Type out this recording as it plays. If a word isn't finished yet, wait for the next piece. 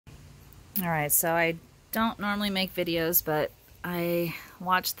Alright, so I don't normally make videos, but I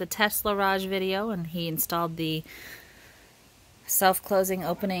watched the Tesla Raj video and he installed the self-closing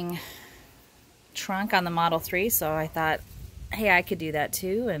opening trunk on the Model 3, so I thought, hey, I could do that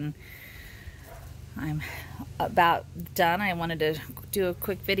too, and I'm about done. I wanted to do a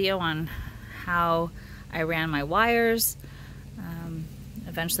quick video on how I ran my wires.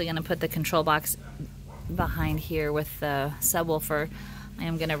 Eventually going to put the control box behind here with the subwoofer. I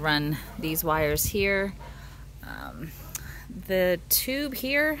am going to run these wires here. The tube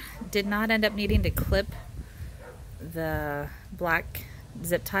here did not end up needing to clip the black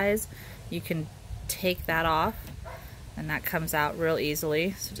zip ties. You can take that off and that comes out real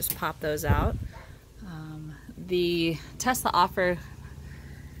easily, so just pop those out. The Tesla Offer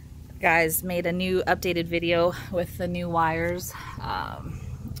guys made a new updated video with the new wires.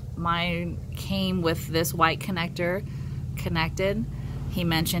 Mine came with this white connector connected. He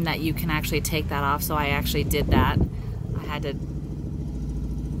mentioned that you can actually take that off, so I actually did that. I had to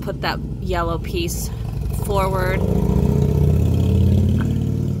put that yellow piece forward,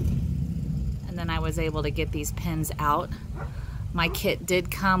 and then I was able to get these pins out. My kit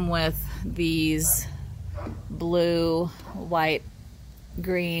did come with these blue, white,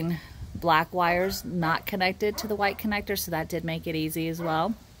 green, black wires not connected to the white connector, so that did make it easy as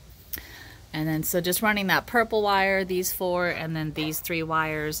well. And then so just running that purple wire, these 4, and then these 3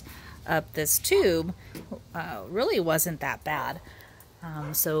 wires up this tube really wasn't that bad.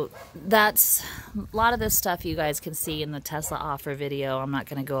 So that's a lot of this stuff you guys can see in the Tesla Offer video. I'm not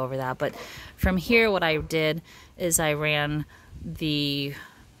going to go over that, but from here what I did is I ran the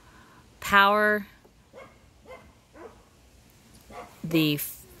power, the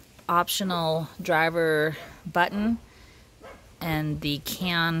optional driver button, and the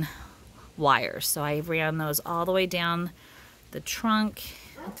CAN wires. So I ran those all the way down the trunk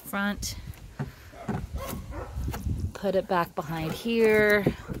at the front, put it back behind here.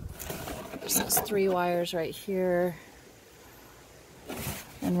 There's those 3 wires right here,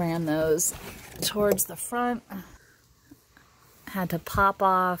 and ran those towards the front. Had to pop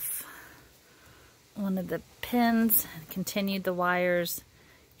off one of the pins, continued the wires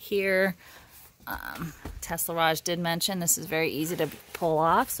here. Tesla Raj did mention this is very easy to pull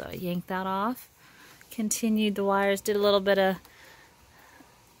off, so I yanked that off. Continued the wires, did a little bit of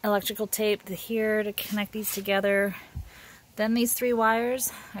electrical tape to here to connect these together. Then these 3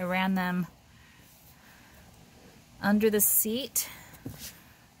 wires, I ran them under the seat,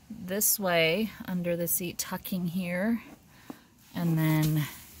 this way, under the seat, tucking here, and then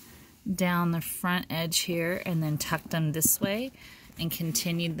down the front edge here, and then tucked them this way and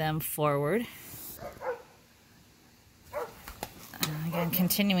continued them forward. Again,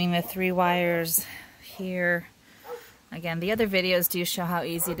 continuing the 3 wires here. Again, the other videos do show how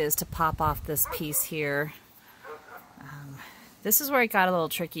easy it is to pop off this piece here. This is where it got a little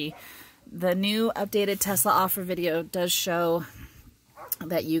tricky. The new updated Tesla Offer video does show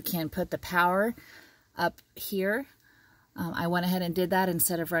that you can put the power up here. I went ahead and did that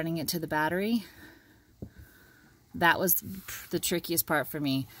instead of running it to the battery. That was the trickiest part for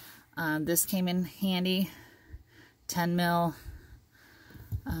me. This came in handy. 10 mil.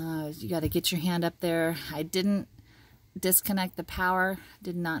 You got to get your hand up there. I didn't disconnect the power.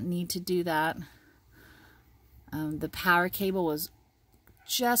 Did not need to do that. The power cable was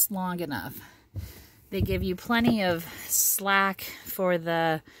just long enough. They give you plenty of slack for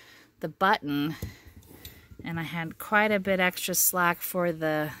the button, and I had quite a bit extra slack for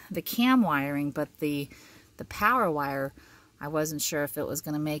the cam wiring, but the power wire, I wasn't sure if it was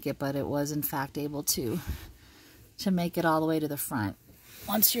going to make it, but it was in fact able to make it all the way to the front.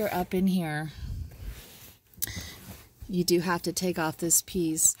 Once you're up in here, you do have to take off this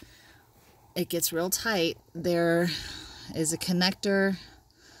piece. It gets real tight. There is a connector,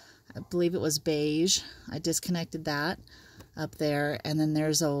 I believe it was beige. I disconnected that up there, and then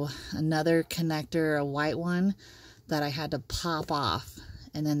there's another connector, a white one, that I had to pop off,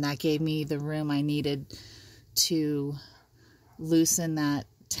 and then that gave me the room I needed to loosen that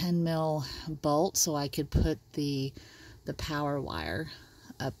 10 mil bolt so I could put the power wire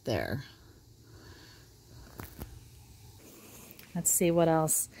up there. Let's see what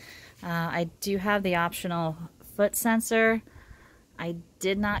else. I do have the optional foot sensor. I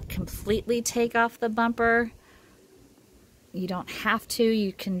did not completely take off the bumper. You don't have to.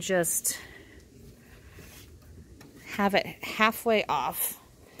 You can just have it halfway off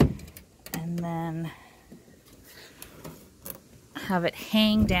and then have it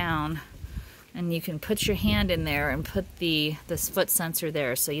hang down, and you can put your hand in there and put this foot sensor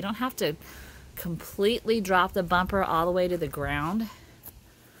there, so you don't have to completely drop the bumper all the way to the ground.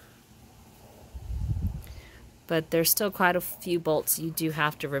 but there's still quite a few bolts you do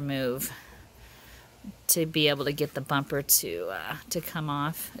have to remove to be able to get the bumper to come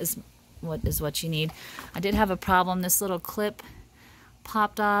off, is what you need. I did have a problem. This little clip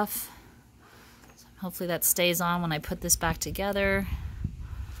popped off. So hopefully that stays on when I put this back together.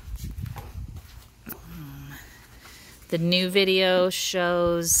 The new video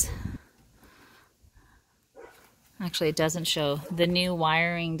shows, actually it doesn't show, the new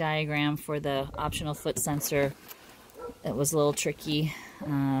wiring diagram for the optional foot sensor. It was a little tricky.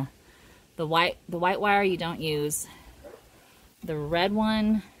 The white wire you don't use. The red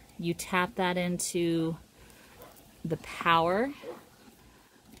one, you tap that into the power.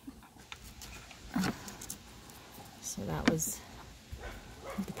 So that was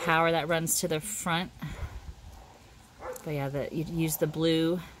the power that runs to the front. But yeah, you'd use the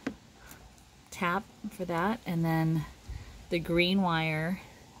blue tap for that, and then the green wire,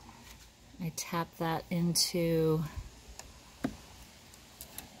 I tap that into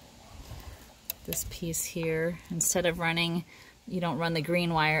this piece here. Instead of running, you don't run the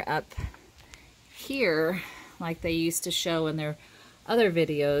green wire up here like they used to show in their other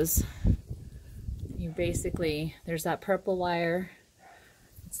videos. You basically, there's that purple wire.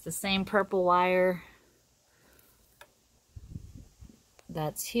 It's the same purple wire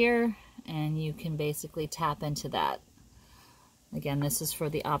that's here, and you can basically tap into that. Again, this is for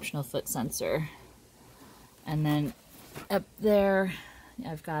the optional foot sensor. And then up there,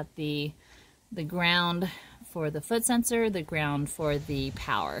 I've got the ground for the foot sensor, the ground for the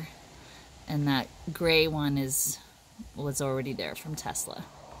power. And that gray one was already there from Tesla.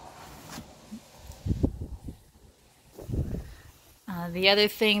 The other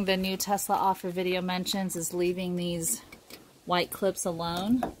thing the new Tesla offer video mentions is leaving these white clips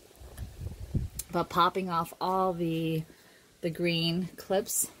alone, but popping off all the green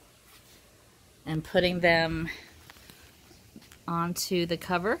clips and putting them onto the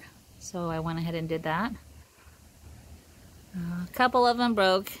cover. So I went ahead and did that. A couple of them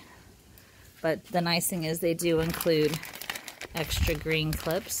broke, but the nice thing is they do include extra green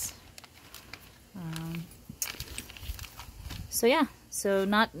clips. So yeah, so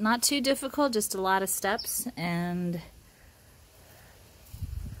not too difficult, just a lot of steps, and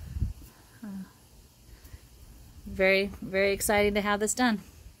very, very exciting to have this done.